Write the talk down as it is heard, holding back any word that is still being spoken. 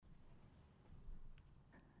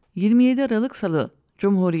27 Aralık Salı,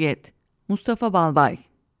 Cumhuriyet, Mustafa Balbay.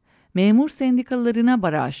 Memur sendikalarına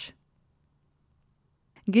baraj.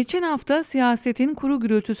 Geçen hafta siyasetin kuru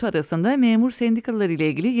gürültüsü arasında memur sendikaları ile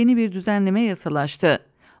ilgili yeni bir düzenleme yasalaştı.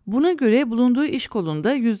 Buna göre bulunduğu iş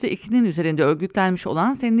kolunda %2'nin üzerinde örgütlenmiş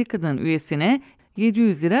olan sendikanın üyesine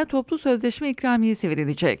 700 lira toplu sözleşme ikramiyesi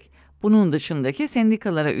verilecek. Bunun dışındaki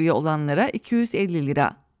sendikalara üye olanlara 250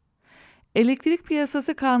 lira. Elektrik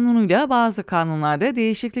Piyasası Kanunu'yla bazı kanunlarda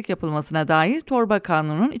değişiklik yapılmasına dair torba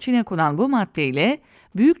kanunun içine konan bu maddeyle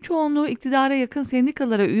büyük çoğunluğu iktidara yakın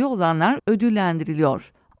sendikalara üye olanlar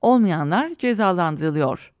ödüllendiriliyor, olmayanlar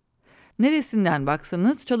cezalandırılıyor. Neresinden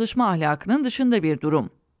baksanız çalışma ahlakının dışında bir durum.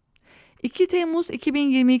 2 Temmuz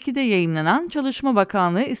 2022'de yayımlanan Çalışma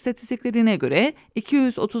Bakanlığı istatistiklerine göre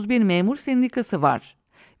 231 memur sendikası var.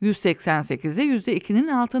 188'i %2'nin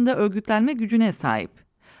altında örgütlenme gücüne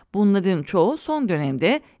sahip. Bunların çoğu son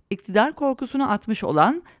dönemde iktidar korkusunu atmış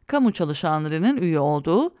olan kamu çalışanlarının üye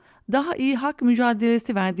olduğu, daha iyi hak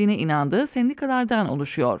mücadelesi verdiğine inandığı sendikalardan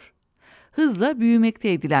oluşuyor. Hızla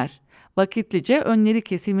büyümekteydiler. Vakitlice önleri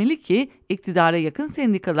kesilmeli ki iktidara yakın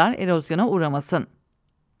sendikalar erozyona uğramasın.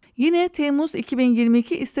 Yine Temmuz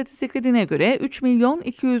 2022 istatistiklerine göre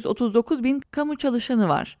 3.239.000 kamu çalışanı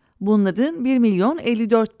var. Bunların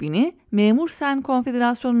 1.054.000'i Memur Sen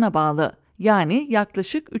Konfederasyonu'na bağlı. Yani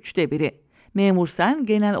yaklaşık 1/3. Memur Sen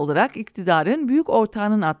genel olarak iktidarın büyük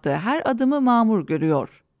ortağının attığı her adımı mamur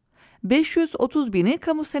görüyor. 530.000'i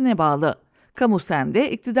Kamu Sen'e bağlı. Kamu Sen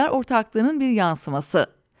de iktidar ortaklığının bir yansıması.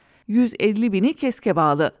 150.000'i KESK'e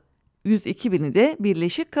bağlı. 102.000'i de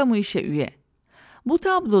Birleşik Kamu İş'e üye. Bu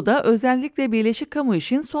tabloda özellikle Birleşik Kamu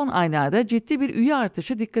İş'in son aylarda ciddi bir üye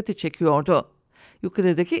artışı dikkati çekiyordu.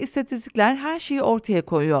 Yukarıdaki istatistikler her şeyi ortaya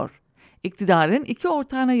koyuyor. İktidarın iki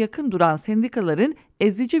ortağına yakın duran sendikaların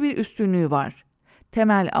ezici bir üstünlüğü var.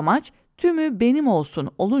 Temel amaç tümü benim olsun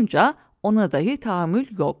olunca ona dahi tahammül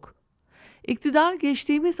yok. İktidar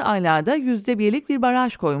geçtiğimiz aylarda %1'lik bir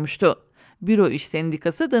baraj koymuştu. Büro İş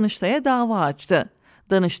Sendikası Danıştay'a dava açtı.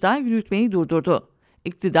 Danıştay yürütmeyi durdurdu.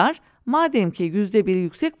 İktidar madem ki %1'i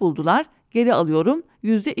yüksek buldular geri alıyorum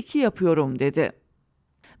 %2 yapıyorum dedi.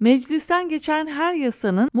 Meclisten geçen her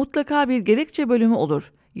yasanın mutlaka bir gerekçe bölümü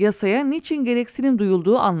olur. Yasaya niçin gereksinim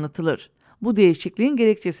duyulduğu anlatılır. Bu değişikliğin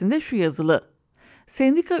gerekçesinde şu yazılı: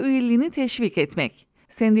 sendika üyeliğini teşvik etmek,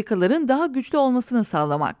 sendikaların daha güçlü olmasını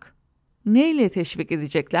sağlamak. Ne ile teşvik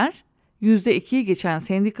edecekler? %2'yi geçen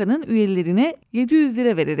sendikanın üyelerine 700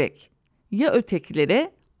 lira vererek. Ya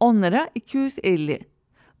ötekilere? Onlara 250.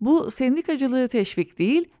 Bu sendikacılığı teşvik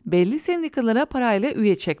değil, belli sendikalara parayla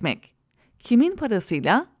üye çekmek. Kimin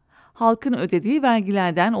parasıyla? Halkın ödediği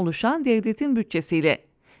vergilerden oluşan devletin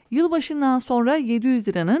bütçesiyle. Yılbaşından sonra 700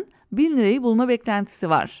 liranın 1000 lirayı bulma beklentisi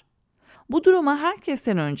var. Bu duruma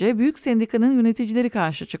herkesten önce büyük sendikanın yöneticileri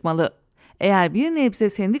karşı çıkmalı. Eğer bir nebze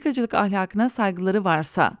sendikacılık ahlakına saygıları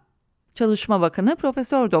varsa. Çalışma Bakanı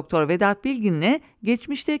Profesör Doktor Vedat Bilgin'le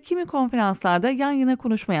geçmişte kimi konferanslarda yan yana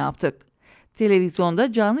konuşma yaptık.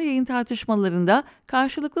 Televizyonda canlı yayın tartışmalarında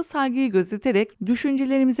karşılıklı saygıyı gözeterek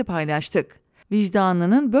düşüncelerimizi paylaştık.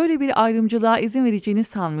 Vicdanının böyle bir ayrımcılığa izin vereceğini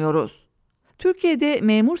sanmıyoruz. Türkiye'de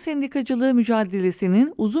memur sendikacılığı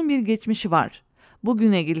mücadelesinin uzun bir geçmişi var.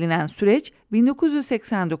 Bugüne gelinen süreç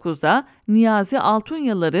 1989'da Niyazi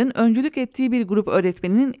Altunyalar'ın öncülük ettiği bir grup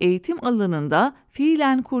öğretmenin eğitim alanında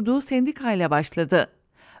fiilen kurduğu sendikayla başladı.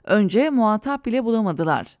 Önce muhatap bile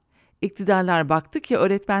bulamadılar. İktidarlar baktı ki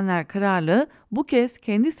öğretmenler kararlı, bu kez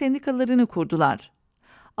kendi sendikalarını kurdular.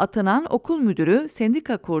 Atanan okul müdürü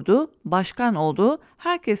sendika kurdu, başkan oldu,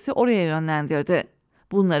 herkesi oraya yönlendirdi.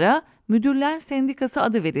 Bunlara Müdürler Sendikası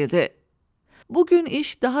adı verildi. Bugün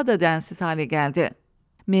iş daha da densiz hale geldi.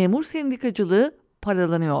 Memur sendikacılığı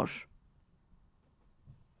paralanıyor.